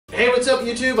Hey, what's up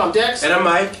YouTube? I'm Dex. And I'm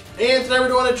Mike. And today we're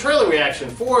doing a trailer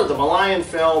reaction for the Malayalam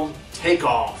film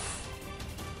Takeoff.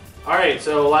 Alright,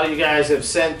 so a lot of you guys have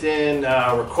sent in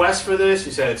requests for this.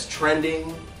 You said it's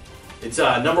trending. It's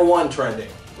 #1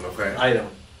 trending item.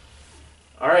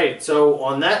 Alright, so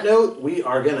on that note, we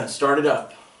are going to start it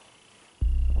up.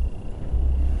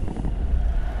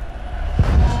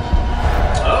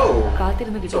 Oh,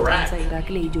 it's a wrap.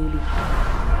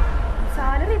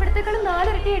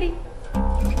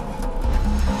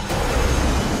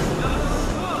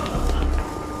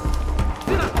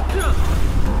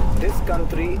 This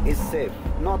country is safe,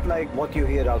 not like what you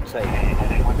hear outside.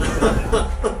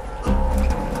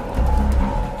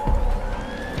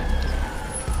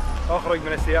 اخرج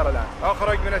من السيارة الآن،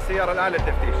 اخرج من السيارة الآن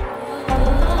للتفتيش.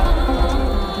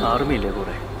 Army ഇല്ലേ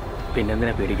കൂടെ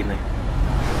പിന്നെന്തിനാ പേടിക്കുന്നേ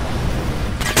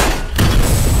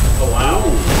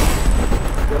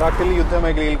ഇറാഖിൽ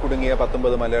യുദ്ധമേഖലയിൽ കുടുങ്ങിയ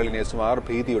 19 മലയാളി നേഴ്സുമാർ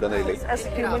ഭീതിയുടെ നിലയിൽ.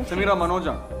 Sameera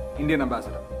മനോജാണ് Indian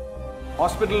ambassador.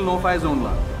 Hospital no fire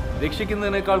സോണിലാണ്.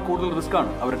 രക്ഷിക്കുന്നതിനേക്കാൾ കൂടുതൽ risk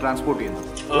ആണ് അവരെ transport ചെയ്യുന്നത്.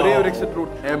 ഒരേ ഒരു exit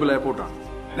root able എയർപോർട്ടാണ്.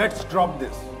 Let's drop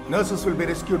this. Nurses will be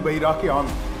rescued by Iraqi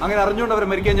army. അങ്ങനെ അറിഞ്ഞുകൊണ്ട് അവരെ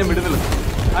മരിക്കാൻ ഞാൻ വിടുന്നില്ല.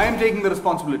 I am taking the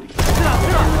responsibility.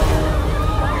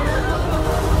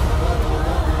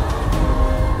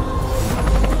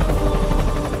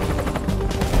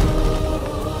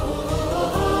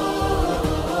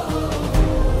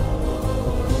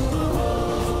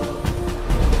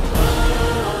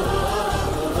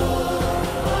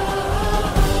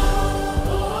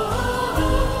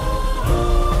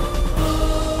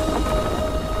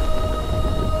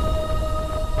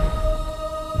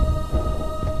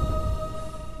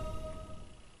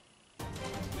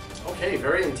 Okay,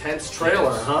 very intense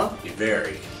trailer, huh?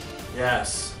 Very. Yes.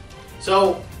 So,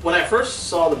 when I first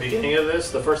saw the beginning of this,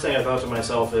 the first thing I thought to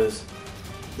myself is,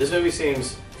 this movie seems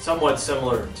somewhat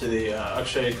similar to the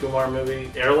Akshay Kumar movie,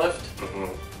 Airlift.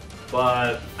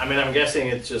 But, I mean, I'm guessing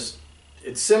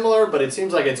it's similar, but it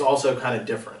seems like it's also kind of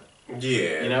different.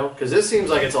 Yeah. You know? Because this seems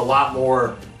like it's a lot more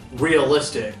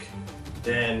realistic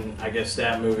than, I guess,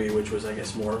 that movie, which was, I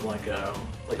guess, more like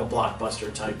a blockbuster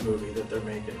type movie that they're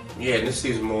making. Yeah, and this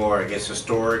seems more, I guess,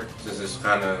 historic, since it's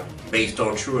kind of based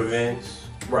on true events.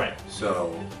 Right. So,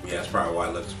 yeah, that's probably why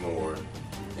it looks more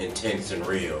intense and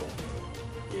real.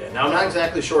 Yeah, now I'm not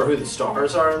exactly sure who the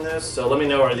stars are in this, so let me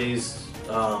know, are these,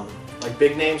 like,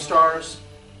 big name stars?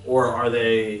 Or are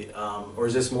they, or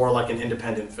is this more like an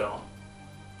independent film?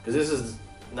 Because this is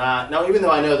not, now even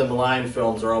though I know the Malayalam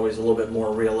films are always a little bit more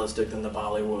realistic than the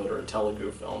Bollywood or Telugu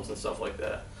films and stuff like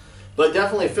that. But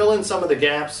definitely fill in some of the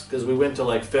gaps, because we went to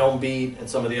like Film Beat and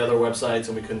some of the other websites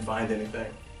and we couldn't find anything.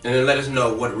 And then let us know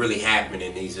what really happened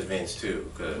in these events too,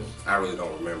 because I really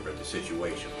don't remember the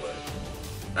situation, but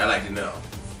I'd like to know.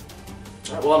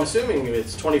 Right, well, I'm assuming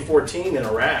it's 2014 in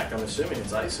Iraq. I'm assuming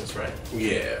it's ISIS, right?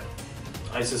 Yeah.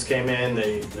 ISIS came in,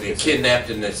 they kidnapped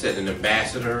and they said an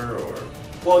ambassador, or?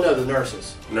 Well, no, the nurses.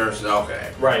 Nurses, okay.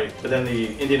 Right, but then the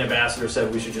Indian ambassador said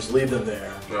we should just leave them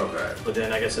there. Okay. But then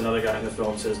I guess another guy in the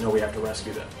film says, no, we have to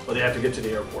rescue them. But they have to get to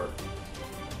the airport.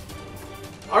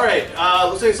 Alright,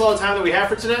 looks like it's all the time that we have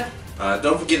for today.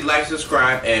 Don't forget to like,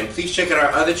 subscribe, and please check out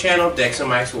our other channel, Dex and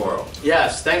Mike's World. Yes,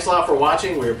 thanks a lot for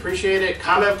watching. We appreciate it.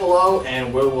 Comment below, and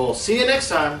we will see you next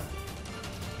time.